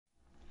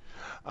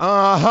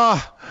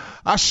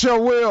I sure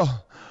will.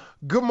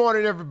 Good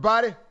morning,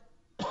 everybody.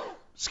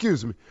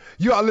 Excuse me.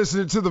 You are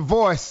listening to The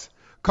Voice.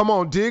 Come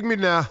on, dig me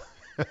now.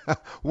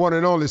 One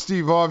and only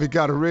Steve Harvey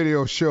got a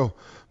radio show.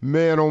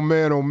 Man, oh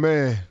man, oh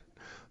man.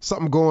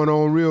 Something going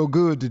on real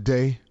good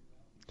today.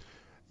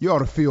 You ought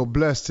to feel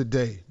blessed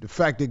today. The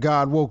fact that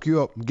God woke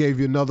you up and gave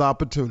you another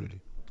opportunity.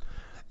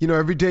 You know,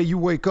 every day you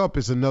wake up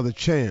is another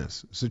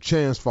chance. It's a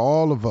chance for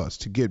all of us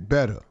to get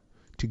better,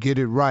 to get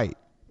it right,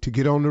 to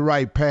get on the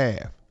right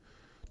path,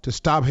 to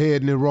stop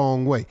heading the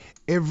wrong way.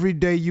 Every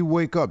day you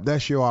wake up,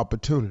 that's your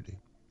opportunity.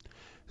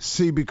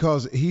 See,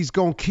 because he's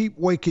going to keep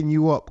waking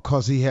you up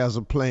because he has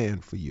a plan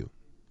for you.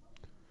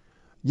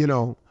 You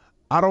know,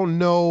 I don't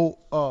know,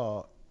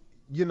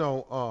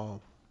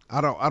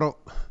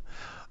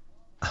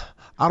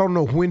 I don't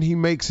know when he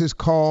makes his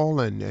call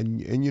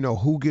and you know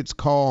who gets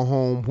called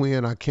home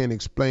when. I can't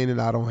explain it.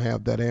 I don't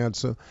have that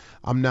answer.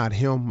 I'm not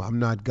him. I'm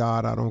not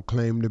God. I don't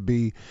claim to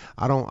be.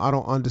 I don't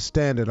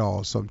understand it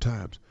all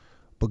sometimes.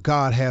 But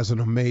God has an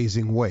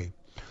amazing way.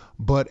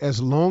 But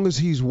as long as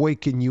he's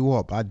waking you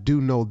up, I do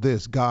know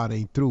this: God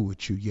ain't through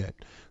with you yet.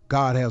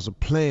 God has a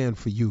plan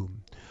for you.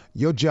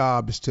 Your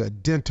job is to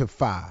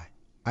identify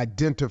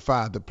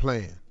the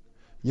plan.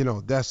 You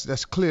know,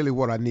 that's clearly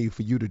what I need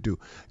for you to do.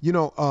 You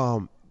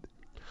know,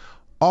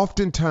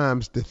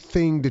 oftentimes the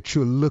thing that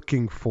you're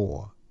looking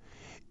for,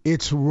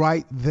 it's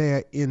right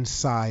there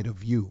inside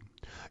of you.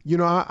 You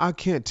know, I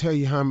can't tell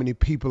you how many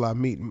people I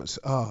meet.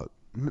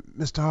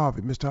 Mr.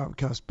 Harvey,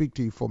 can I speak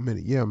to you for a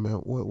minute? Yeah, man,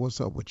 what's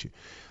up with you?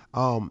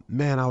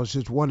 Man, I was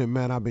just wondering,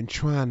 man, I've been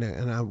trying to,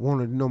 and I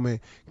wanted to know,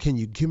 man, can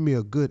you give me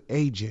a good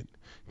agent?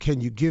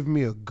 Can you give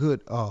me a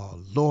good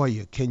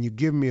lawyer? Can you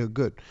give me a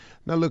good...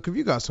 Now, look, if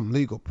you got some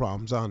legal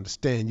problems, I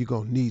understand you're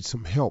going to need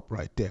some help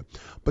right there.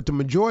 But the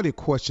majority of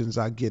questions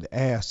I get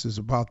asked is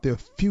about their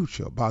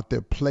future, about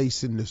their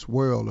place in this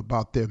world,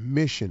 about their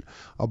mission,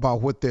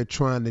 about what they're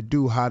trying to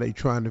do, how they're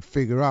trying to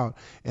figure out,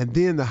 and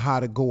then the how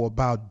to go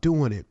about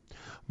doing it.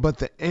 But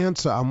the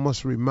answer, I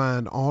must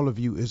remind all of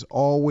you, is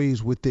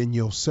always within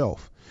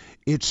yourself.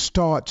 It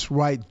starts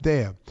right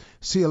there.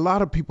 See, a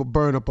lot of people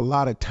burn up a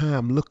lot of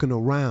time looking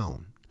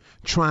around,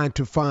 trying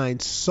to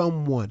find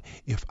someone.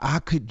 If I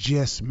could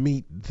just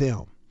meet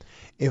them,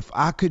 if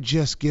I could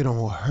just get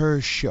on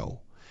her show,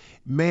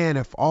 man,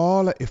 if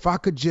I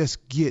could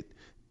just get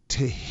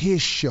to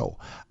his show,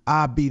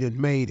 I'd be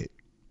done made it.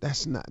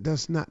 That's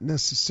not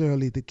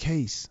necessarily the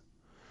case.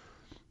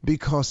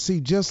 Because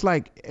see, just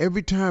like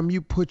every time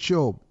you put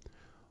your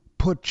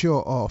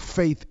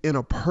faith in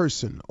a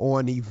person or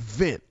an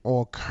event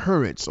or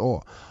occurrence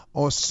or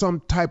some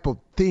type of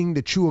thing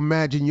that you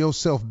imagine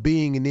yourself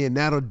being, and then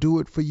that'll do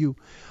it for you.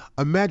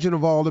 Imagine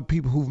of all the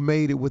people who've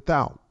made it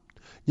without.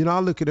 You know, I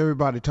look at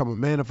everybody talking,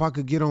 man, if I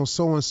could get on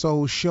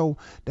so-and-so's show,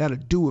 that'll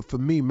do it for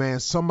me, man.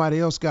 Somebody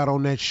else got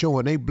on that show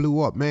and they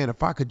blew up. Man,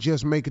 if I could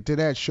just make it to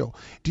that show.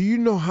 Do you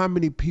know how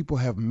many people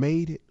have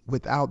made it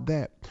without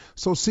that?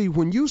 So see,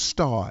 when you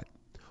start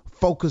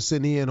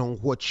focusing in on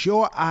what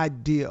your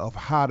idea of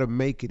how to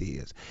make it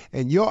is,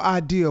 and your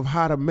idea of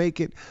how to make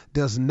it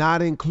does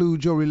not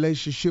include your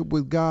relationship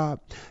with God,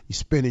 you're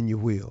spinning your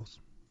wheels.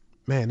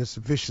 Man, it's a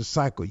vicious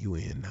cycle you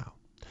in now.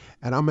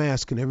 And I'm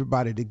asking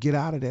everybody to get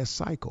out of that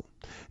cycle.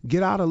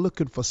 Get out of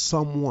looking for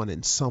someone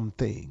and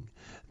something.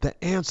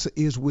 The answer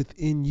is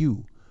within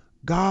you.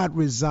 God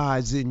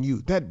resides in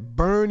you. That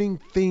burning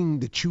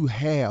thing that you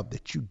have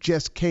that you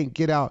just can't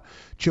get out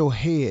your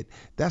head,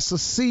 that's a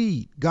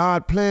seed.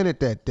 God planted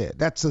that there.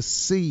 That's a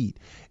seed.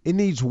 It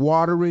needs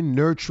watering,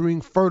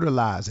 nurturing,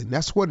 fertilizing.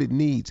 That's what it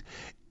needs.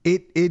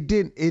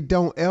 It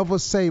don't ever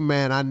say,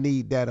 man, I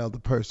need that other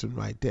person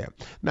right there.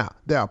 Now,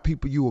 there are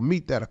people you will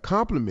meet that'll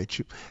compliment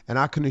you, and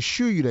I can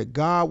assure you that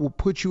God will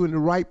put you in the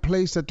right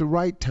place at the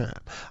right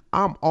time.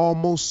 I'm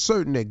almost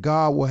certain that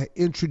God will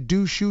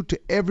introduce you to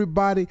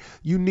everybody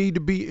you need to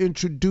be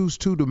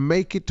introduced to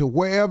make it to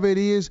wherever it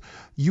is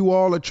you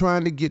all are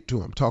trying to get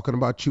to. I'm talking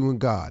about you and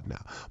God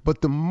now.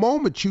 But the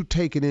moment you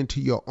take it into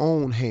your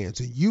own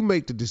hands and you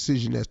make the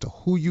decision as to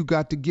who you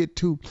got to get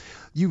to,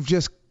 you've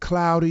just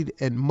clouded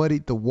and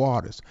muddied the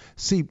waters.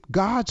 See,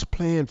 God's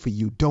plan for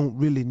you don't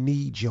really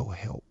need your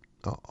help.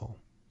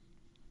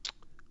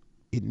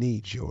 It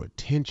needs your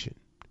attention.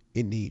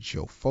 It needs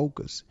your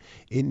focus.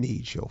 It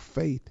needs your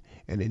faith,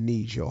 and it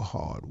needs your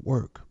hard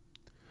work.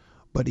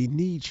 But he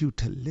needs you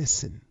to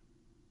listen.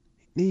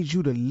 He needs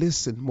you to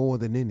listen more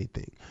than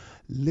anything.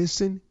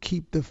 Listen,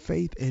 keep the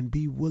faith, and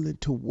be willing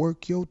to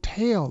work your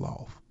tail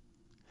off.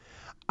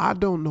 I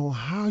don't know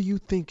how you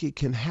think it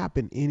can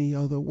happen any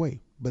other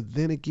way. But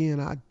then again,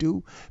 I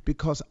do,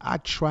 because I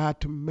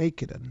tried to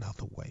make it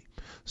another way.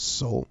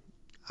 So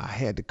I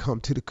had to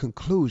come to the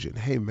conclusion,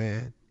 hey,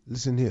 man,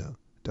 listen here,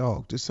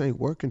 dog, this ain't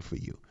working for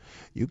you.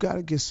 You got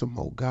to get some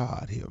more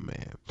God here,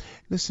 man.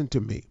 Listen to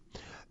me.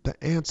 The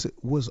answer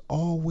was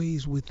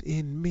always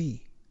within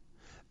me.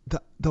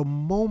 The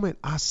moment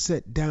I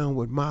sat down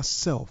with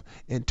myself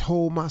and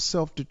told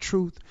myself the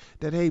truth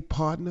that, hey,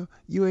 partner,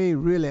 you ain't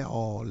really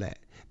all that.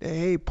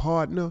 Hey,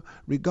 partner,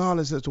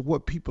 regardless as to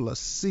what people are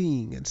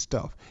seeing and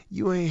stuff,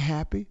 you ain't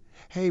happy.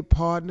 Hey,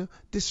 partner,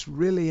 this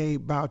really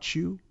ain't about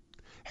you.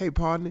 Hey,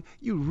 partner,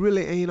 you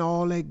really ain't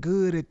all that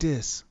good at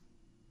this.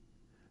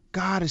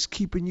 God is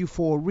keeping you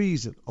for a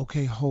reason.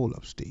 Okay, hold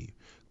up, Steve.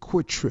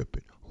 Quit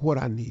tripping. What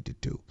I need to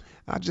do.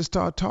 I just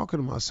started talking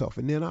to myself,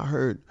 and then I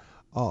heard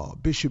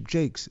Bishop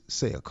Jakes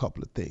say a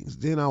couple of things.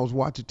 Then I was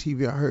watching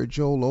TV. I heard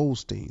Joel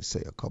Osteen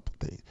say a couple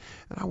of things,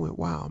 and I went,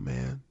 "Wow,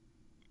 man.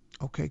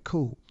 Okay,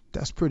 cool.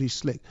 That's pretty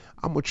slick.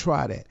 I'm gonna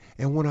try that."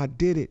 And when I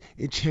did it,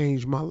 it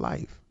changed my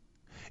life.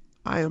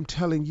 I am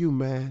telling you,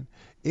 man,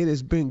 it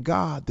has been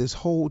God this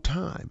whole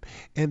time.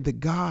 And the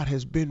God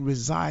has been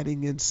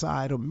residing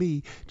inside of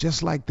me,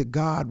 just like the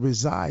God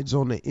resides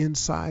on the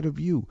inside of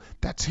you.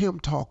 That's Him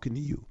talking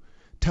to you,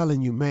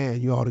 telling you, man,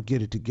 you ought to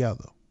get it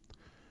together.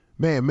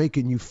 Man,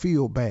 making you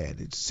feel bad.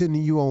 It's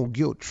sending you on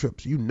guilt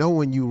trips. You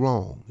knowing you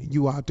wrong.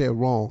 You out there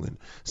wrong. And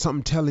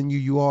something telling you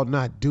you ought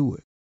not do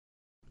it.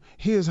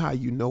 Here's how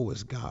you know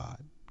it's God.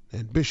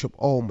 And Bishop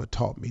Ulmer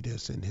taught me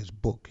this in his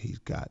book. He's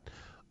got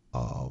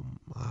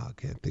I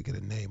can't think of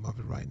the name of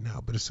it right now,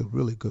 but it's a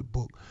really good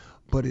book.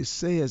 But it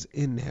says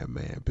in there,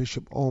 man,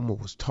 Bishop Ulmer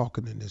was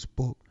talking in this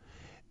book,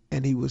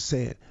 and he was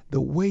saying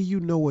the way you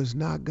know it's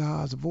not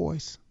God's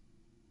voice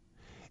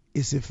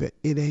is if it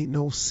ain't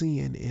no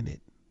sin in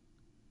it.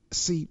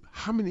 See,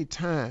 how many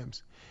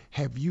times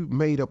have you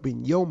made up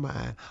in your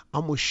mind,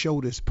 I'm going to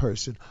show this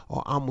person,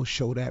 or I'm going to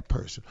show that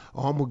person,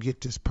 or I'm going to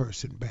get this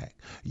person back.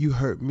 You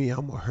hurt me,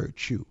 I'm going to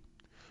hurt you.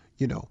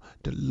 You know,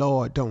 the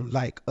Lord don't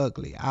like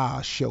ugly.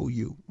 I'll show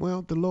you.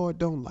 Well, the Lord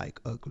don't like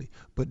ugly,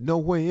 but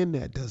nowhere in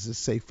there does it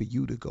say for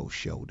you to go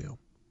show them.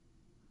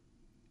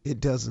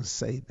 It doesn't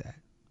say that.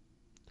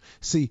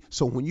 See,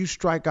 so when you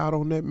strike out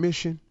on that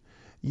mission,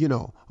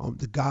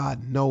 the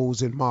God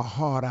knows in my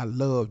heart I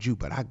loved you,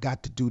 but I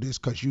got to do this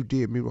because you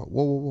did me wrong.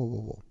 Whoa, whoa, whoa,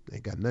 whoa, whoa.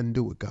 Ain't got nothing to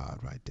do with God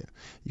right there.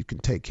 You can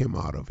take him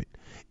out of it.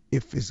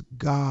 If it's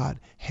God,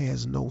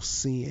 has no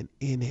sin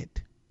in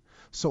it.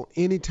 So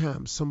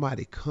anytime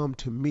somebody come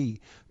to me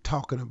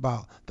talking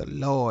about the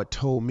Lord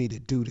told me to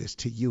do this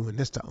to you, and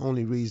that's the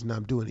only reason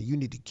I'm doing it, you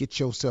need to get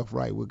yourself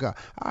right with God.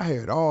 I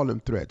heard all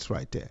them threats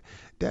right there.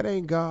 That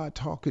ain't God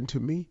talking to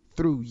me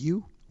through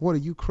you. What, are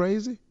you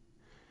crazy?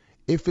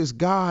 If it's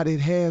God, it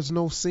has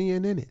no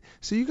sin in it.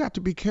 So you got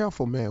to be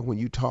careful, man, when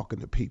you talking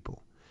to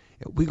people.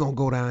 We're going to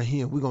go down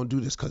here and we're going to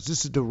do this because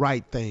this is the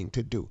right thing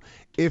to do.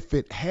 If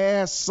it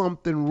has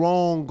something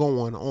wrong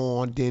going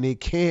on, then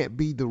it can't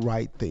be the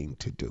right thing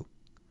to do.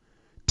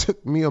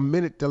 Took me a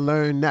minute to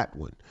learn that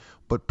one,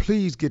 but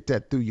please get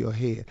that through your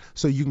head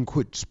so you can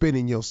quit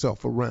spinning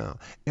yourself around.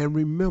 And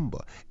remember,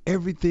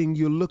 everything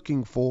you're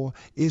looking for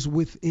is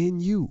within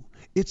you.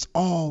 It's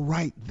all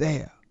right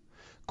there.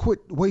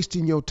 Quit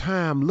wasting your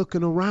time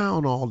looking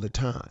around all the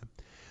time.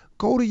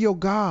 Go to your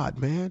God,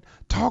 man.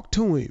 Talk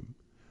to him.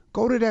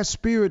 Go to that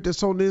spirit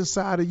that's on the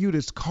inside of you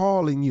that's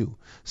calling you.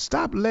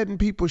 Stop letting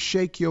people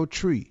shake your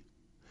tree.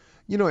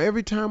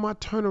 Every time I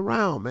turn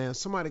around, man,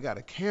 somebody got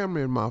a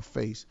camera in my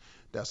face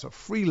that's a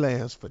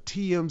freelance for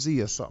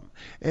TMZ or something.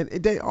 And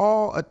they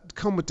all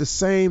come with the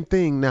same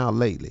thing now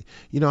lately.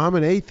 I'm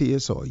an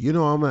atheist, or,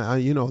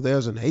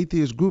 there's an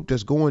atheist group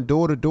that's going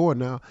door to door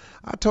now.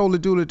 I told the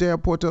dude at the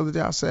airport the other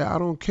day, I said, I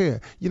don't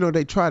care.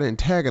 They try to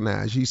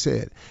antagonize. He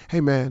said,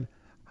 hey, man,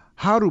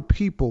 how do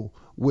people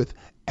with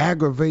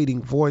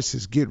aggravating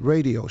voices get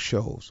radio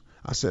shows?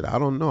 I said, I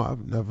don't know.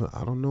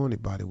 I don't know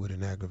anybody with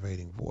an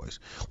aggravating voice.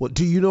 Well,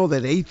 do you know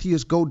that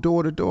atheists go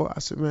door to door? I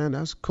said, man,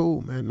 that's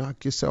cool, man.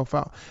 Knock yourself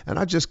out. And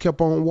I just kept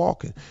on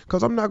walking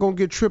because I'm not going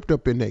to get tripped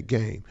up in that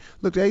game.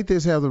 Look, the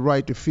atheists have the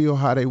right to feel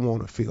how they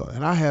want to feel.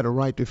 And I had a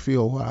right to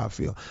feel how I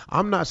feel.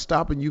 I'm not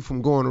stopping you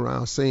from going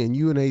around saying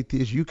you an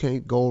atheist. You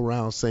can't go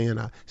around saying,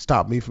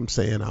 stop me from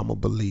saying I'm a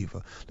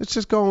believer. Let's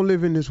just go and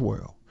live in this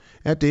world.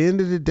 At the end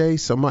of the day,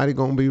 somebody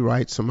going to be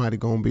right, somebody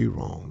going to be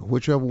wrong.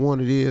 Whichever one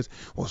it is,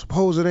 well,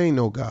 suppose it ain't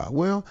no God.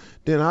 Well,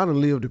 then I done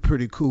lived a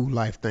pretty cool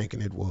life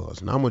thinking it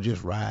was. And I'm going to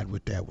just ride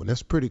with that one.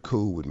 That's pretty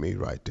cool with me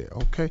right there,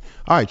 okay?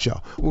 All right,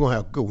 y'all. We're going to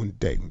have a good one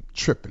today. I'm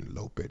tripping a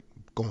little bit,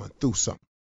 going through something.